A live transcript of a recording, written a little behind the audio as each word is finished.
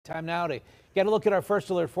Time now to get a look at our first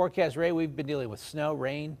alert forecast. Ray, we've been dealing with snow,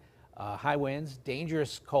 rain, high winds,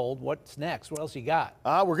 dangerous cold. What's next? What else you got?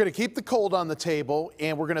 We're going to keep the cold on the table,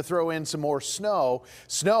 and we're going to throw in some more snow.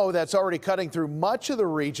 Snow that's already cutting through much of the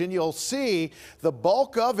region. You'll see the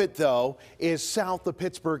bulk of it, though, is south of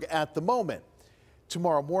Pittsburgh at the moment.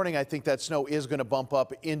 Tomorrow morning, I think that snow is going to bump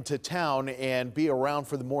up into town and be around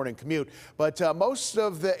for the morning commute. But most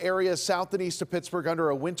of the areas south and east of Pittsburgh under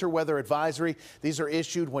a winter weather advisory. These are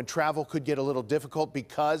issued when travel could get a little difficult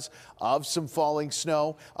because of some falling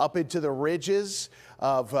snow up into the ridges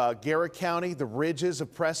of Garrett County, the ridges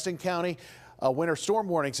of Preston County. Winter storm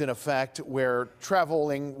warnings in effect where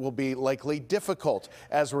traveling will be likely difficult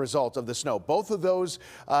as a result of the snow. Both of those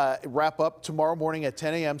wrap up tomorrow morning at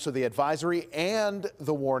 10 a.m. So the advisory and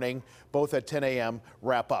the warning both at 10 a.m.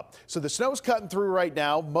 wrap up. So the snow's cutting through right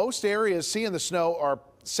now. Most areas seeing the snow are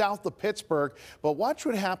south of Pittsburgh, but watch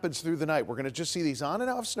what happens through the night. We're going to just see these on and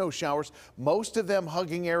off snow showers, most of them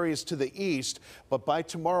hugging areas to the east. But by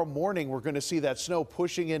tomorrow morning, we're going to see that snow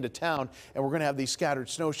pushing into town, and we're going to have these scattered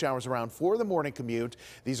snow showers around for the morning commute.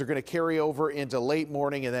 These are going to carry over into late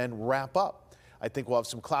morning and then wrap up. I think we'll have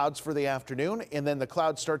some clouds for the afternoon, and then the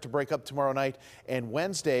clouds start to break up tomorrow night and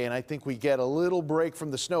Wednesday, and I think we get a little break from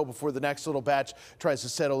the snow before the next little batch tries to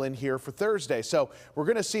settle in here for Thursday. So we're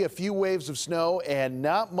going to see a few waves of snow and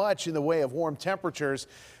not much in the way of warm temperatures.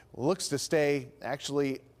 Looks to stay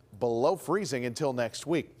actually below freezing until next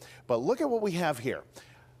week. But look at what we have here.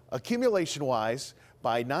 Accumulation-wise,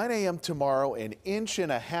 by 9 a.m. tomorrow, 1.5 inches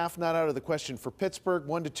not out of the question for Pittsburgh,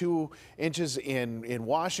 1 to 2 inches in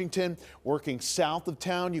Washington. Working south of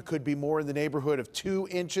town, you could be more in the neighborhood of 2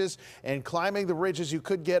 inches, and climbing the ridges, you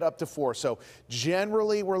could get up to 4. So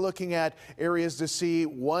generally, we're looking at areas to see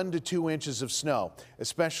 1 to 2 inches of snow,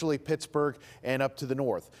 especially Pittsburgh and up to the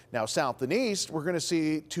north. Now, south and east, we're going to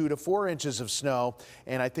see 2 to 4 inches of snow,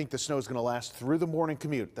 and I think the snow is going to last through the morning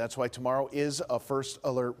commute. That's why tomorrow is a first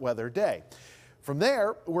alert weather day. From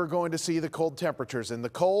there, we're going to see the cold temperatures, and the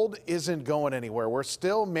cold isn't going anywhere. We're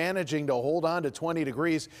still managing to hold on to 20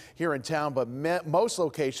 degrees here in town, but most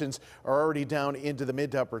locations are already down into the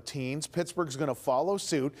mid to upper teens. Pittsburgh's going to follow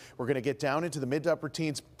suit. We're going to get down into the mid to upper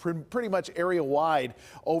teens pretty much area wide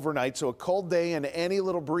overnight. So a cold day and any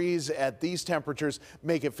little breeze at these temperatures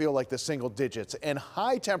make it feel like the single digits. And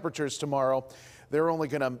high temperatures tomorrow, they're only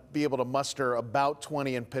going to be able to muster about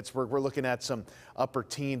 20 in Pittsburgh. We're looking at some upper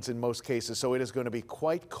teens in most cases, so it is going to be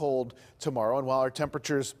quite cold tomorrow. And while our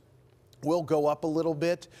temperatures will go up a little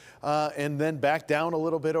bit and then back down a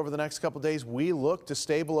little bit over the next couple days, we look to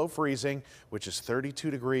stay below freezing, which is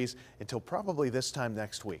 32 degrees until probably this time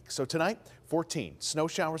next week. So tonight, 14 snow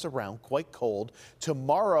showers around, quite cold.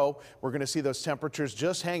 Tomorrow, we're going to see those temperatures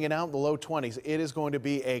just hanging out in the low 20s. It is going to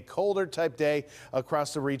be a colder type day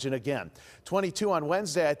across the region again. 22 on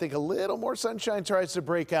Wednesday. I think a little more sunshine tries to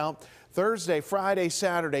break out. Thursday, Friday,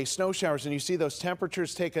 Saturday, snow showers, and you see those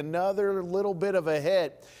temperatures take another little bit of a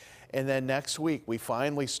hit. And then next week, we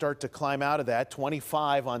finally start to climb out of that.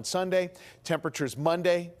 25 on Sunday, temperatures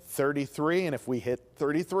Monday, 33. And if we hit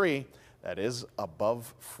 33, that is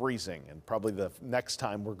above freezing, and probably the next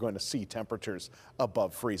time we're going to see temperatures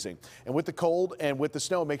above freezing. And with the cold and with the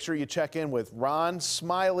snow, make sure you check in with Ron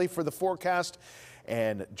Smiley for the forecast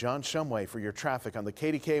and John Shumway for your traffic on the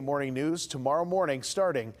KDKA Morning News tomorrow morning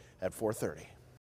starting at 4:30.